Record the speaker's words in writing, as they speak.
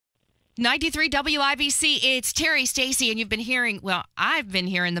93 WIBC, it's Terri Stacy, and I've been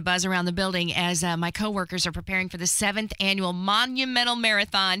hearing the buzz around the building as my coworkers are preparing for the 7th annual Monumental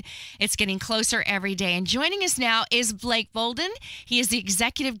Marathon. It's getting closer every day. And joining us now is Blake Boldon. He is the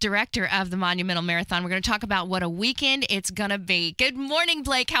executive director of the Monumental Marathon. We're going to talk about what a weekend it's going to be. Good morning,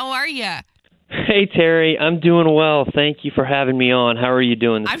 Blake. How are you? Hey, Terry. I'm doing well. Thank you for having me on. How are you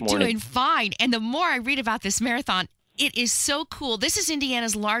doing this morning? I'm doing fine. And the more I read about this marathon, it is so cool. This is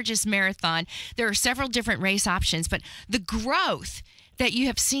Indiana's largest marathon. There are several different race options, but the growth that you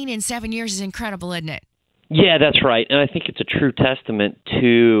have seen in 7 years is incredible, isn't it? Yeah, that's right. And I think it's a true testament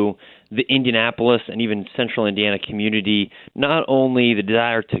to the Indianapolis and even central Indiana community, not only the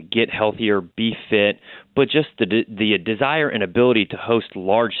desire to get healthier, be fit, but just the desire and ability to host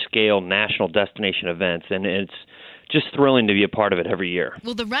large-scale national destination events. And it's just thrilling to be a part of it every year.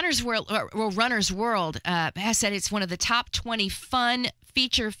 Well, the Runner's World has said it's one of the top 20 fun,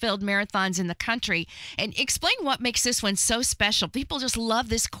 feature-filled marathons in the country. And explain what makes this one so special. People just love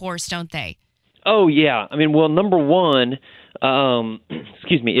this course, don't they? Oh, yeah. I mean, well, number one,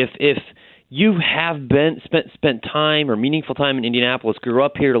 if you have spent time or meaningful time in Indianapolis, grew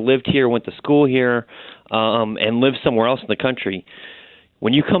up here, lived here, went to school here, and lived somewhere else in the country,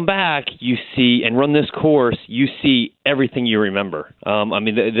 when you come back, you see and run this course, you see everything you remember. I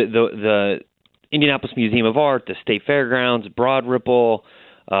mean, the Indianapolis Museum of Art, the State Fairgrounds, Broad Ripple,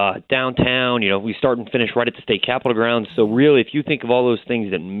 downtown. We start and finish right at the State Capitol grounds. So really, if you think of all those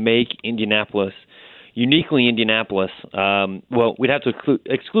things that make Indianapolis uniquely Indianapolis, well, we'd have to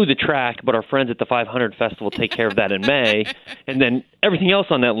exclude the track, but our friends at the 500 Festival take care of that in May. And then everything else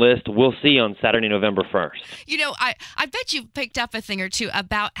on that list we'll see on Saturday, November 1st. I bet you've picked up a thing or two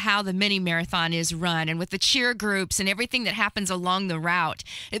about how the mini marathon is run and with the cheer groups and everything that happens along the route.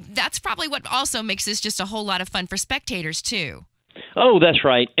 That's probably what also makes this just a whole lot of fun for spectators, too. Oh, that's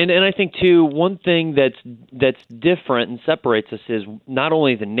right. And I think, too, one thing that's different and separates us is not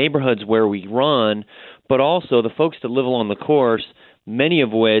only the neighborhoods where we run, but also the folks that live along the course, many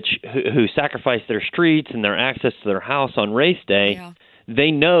of which who sacrifice their streets and their access to their house on race day. Yeah.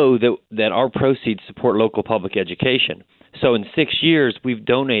 They know that our proceeds support local public education. So in 6 years, we've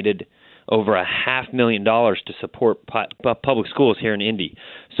donated over $500,000 to support public schools here in Indy.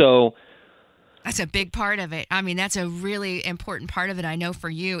 So that's a big part of it. I mean, that's a really important part of it, I know,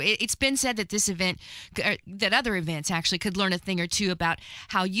 for you. It's been said that this event, that other events actually could learn a thing or two about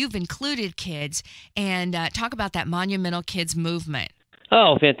how you've included kids and talk about that Monumental Kids movement.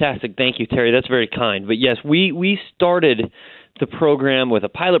 Oh, fantastic. Thank you, Terry. That's very kind. But yes, we started the program with a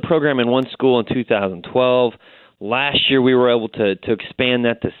pilot program in one school in 2012. Last year, we were able to expand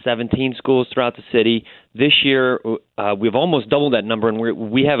that to 17 schools throughout the city. This year, we've almost doubled that number, and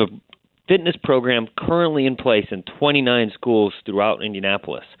we have a fitness program currently in place in 29 schools throughout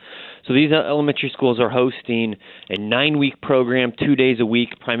Indianapolis. So these elementary schools are hosting a 9-week program, 2 days a week,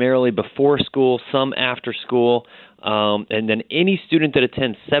 primarily before school, some after school. And then any student that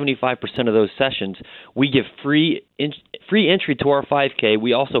attends 75% of those sessions, we give free entry to our 5K.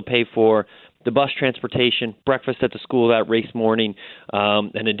 We also pay for the bus transportation, breakfast at the school that race morning,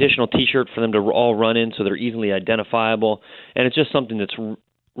 an additional T-shirt for them to all run in so they're easily identifiable. And it's just something that's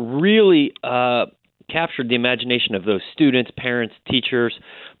really captured the imagination of those students, parents, teachers.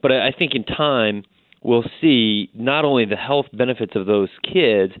 But I think in time we'll see not only the health benefits of those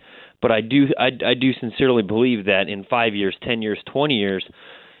kids, but I do sincerely believe that in 5 years, 10 years, 20 years,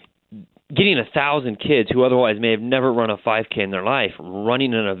 getting 1,000 kids who otherwise may have never run a 5K in their life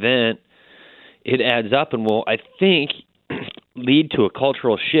running an event, it adds up and will, I think, lead to a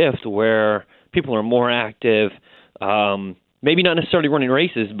cultural shift where people are more active. Maybe not necessarily running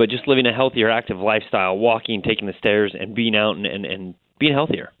races, but just living a healthier, active lifestyle, walking, taking the stairs, and being out and being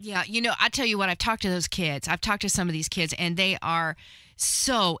healthier. Yeah, I tell you what, I've talked to those kids. I've talked to some of these kids, and they are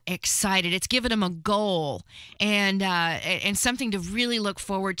so excited. It's given them a goal and something to really look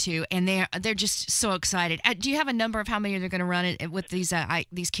forward to, and they're just so excited. Do you have a number of how many they're going to run it with these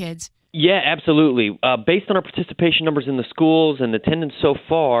kids? Yeah, absolutely. Based on our participation numbers in the schools and attendance so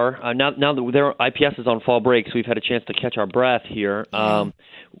far, now that their IPS is on fall break, so we've had a chance to catch our breath here,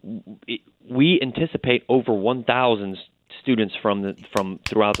 we anticipate over 1,000 students from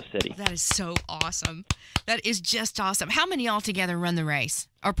throughout the city. That is so awesome. That is just awesome. How many altogether run the race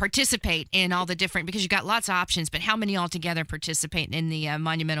or participate in all the different, because you've got lots of options, but how many altogether participate in the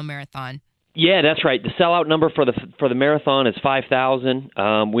Monumental Marathon? Yeah, that's right. The sellout number for the marathon is 5,000.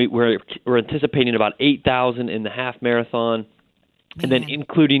 We're anticipating about 8,000 in the half marathon, and then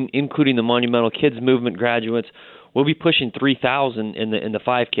including the Monumental Kids Movement graduates, we'll be pushing 3,000 in the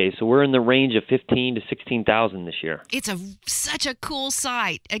 5K. So we're in the range of 15 to 16,000 this year. It's such a cool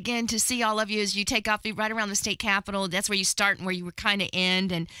sight, again, to see all of you as you take off right around the state capitol. That's where you start and where you kind of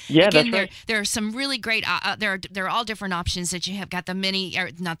end. And yeah, again, that's right. there are some really great, there are all different options that you have. Got the mini, or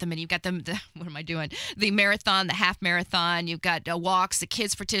not the mini, you've got the what am I doing? The marathon, the half marathon, you've got walks, the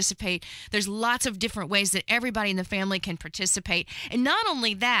kids participate. There's lots of different ways that everybody in the family can participate. And not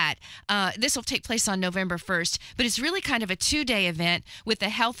only that, this will take place on November 1st, but it's really kind of a 2-day event with the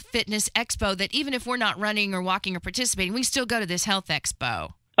Health Fitness Expo that even if we're not running or walking or participating, we still go to this Health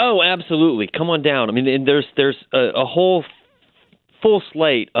Expo. Oh, absolutely. Come on down. I mean, there's a whole full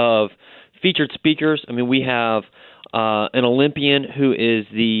slate of featured speakers. I mean, we have an Olympian who is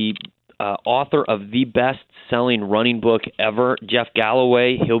the author of the best-selling running book ever, Jeff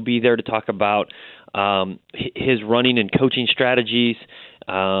Galloway. He'll be there to talk about his running and coaching strategies.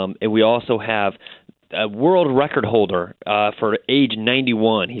 And we also have a world record holder for age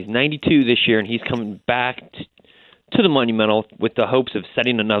 91. He's 92 this year, and he's coming back to the Monumental with the hopes of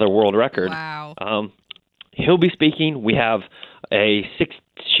setting another world record. Wow. He'll be speaking. We have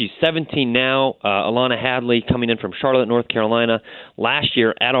she's 17 now, Alana Hadley, coming in from Charlotte, North Carolina. Last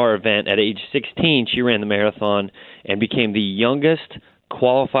year at our event at age 16, she ran the marathon and became the youngest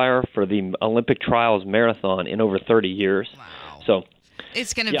qualifier for the Olympic Trials Marathon in over 30 years. Wow. So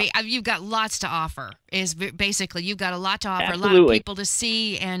it's going to be, you've got lots to offer, is basically, you've got a lot to offer, Absolutely. A lot of people to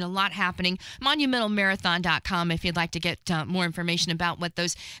see, and a lot happening. MonumentalMarathon.com if you'd like to get more information about what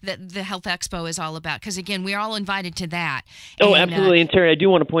the Health Expo is all about, because, again, we're all invited to that. Oh, absolutely. And, Terry, I do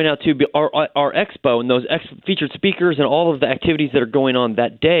want to point out, too, our expo and those featured speakers and all of the activities that are going on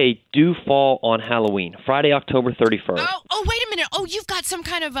that day do fall on Halloween, Friday, October 31st. Oh, wait a minute. Oh, you've got some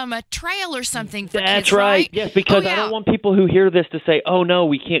kind of a trail or something for That's kids, right. Yes, because yeah. I don't want people who hear this to say, oh, no,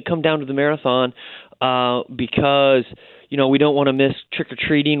 we can't come down to the marathon because, we don't want to miss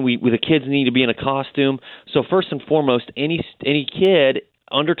trick-or-treating. The kids need to be in a costume. So first and foremost, any kid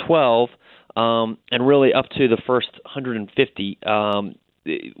under 12 and really up to the first 150,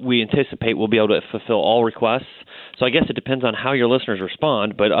 we anticipate we'll be able to fulfill all requests. So I guess it depends on how your listeners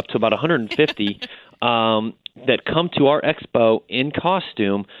respond, but up to about 150 that come to our expo in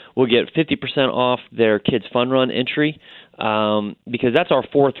costume will get 50% off their kids' fun run entry, because that's our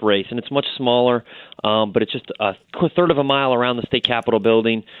fourth race, and it's much smaller, but it's just a third of a mile around the state capitol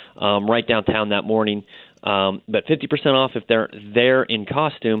building, right downtown that morning. But 50% off if they're there in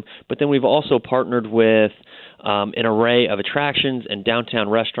costume. But then we've also partnered with an array of attractions and downtown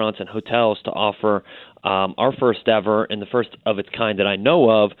restaurants and hotels to offer our first ever and the first of its kind that I know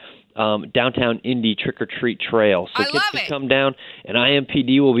of, downtown Indy trick-or-treat trail. So kids can come down, and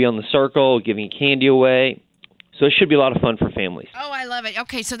IMPD will be on the circle giving candy away. So it should be a lot of fun for families. Oh, I love it.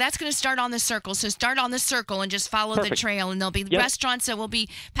 Okay, so that's going to start on the circle. So start on the circle and just follow the trail, and there'll be restaurants that will be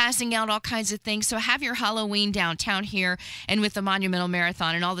passing out all kinds of things. So have your Halloween downtown here and with the Monumental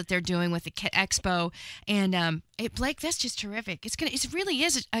Marathon and all that they're doing with the Expo. And Blake, that's just terrific. It really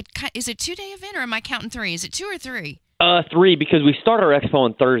is a 2-day event, or am I counting 3? Is it 2 or 3? 3, because we start our expo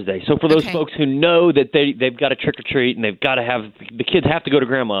on Thursday. So for those folks who know that they've got to trick or treat and they've got to have the kids have to go to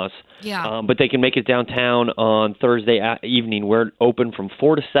grandma's, but they can make it downtown on Thursday evening. We're open from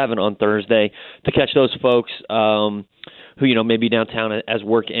 4 to 7 on Thursday to catch those folks who may be downtown as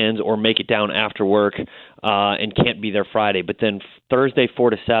work ends or make it down after work and can't be there Friday. But then Thursday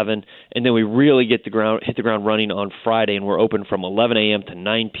 4 to 7, and then we really hit the ground running on Friday, and we're open from 11 a.m. to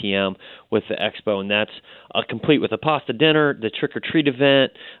 9 p.m. with the expo, and that's complete with a pasta dinner, the trick-or-treat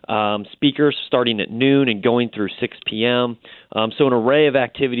event, speakers starting at noon and going through 6 p.m. So an array of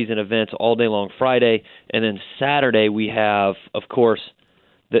activities and events all day long Friday, and then Saturday we have, of course,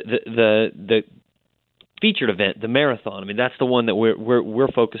 the featured event, the marathon. I mean, that's the one that we're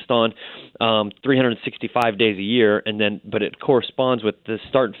focused on 365 days a year, but it corresponds with the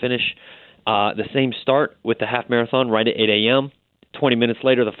start and finish, the same start with the half marathon right at 8 a.m. 20 minutes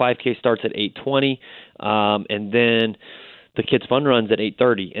later, the 5K starts at 8:20, and then the kids' fun runs at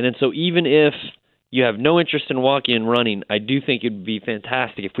 8:30. And then so even if you have no interest in walking and running, I do think it'd be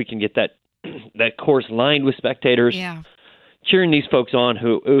fantastic if we can get that course lined with spectators. Yeah. Cheering these folks on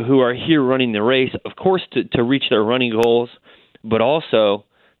who are here running the race, of course, to reach their running goals, but also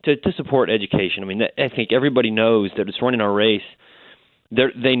to support education. I mean, I think everybody knows that it's running our race.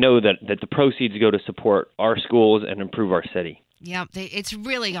 They know that the proceeds go to support our schools and improve our city. Yeah, it's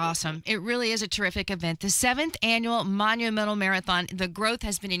really awesome. It really is a terrific event. The 7th Annual Monumental Marathon, the growth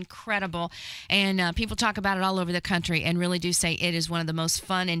has been incredible, and people talk about it all over the country and really do say it is one of the most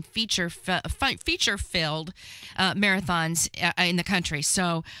fun and feature-filled marathons in the country.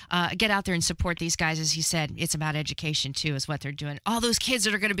 So get out there and support these guys. As you said, it's about education, too, is what they're doing. All those kids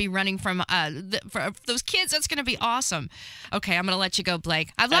that are going to be running for those kids, that's going to be awesome. Okay, I'm going to let you go,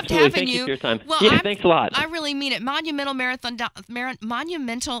 Blake. I've loved having Thank you for your time. Well, thanks a lot. I really mean it.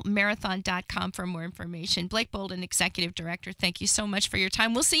 Monumentalmarathon.com for more information. Blake Boldon, Executive Director, thank you so much for your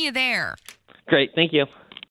time. We'll see you there. Great. Thank you.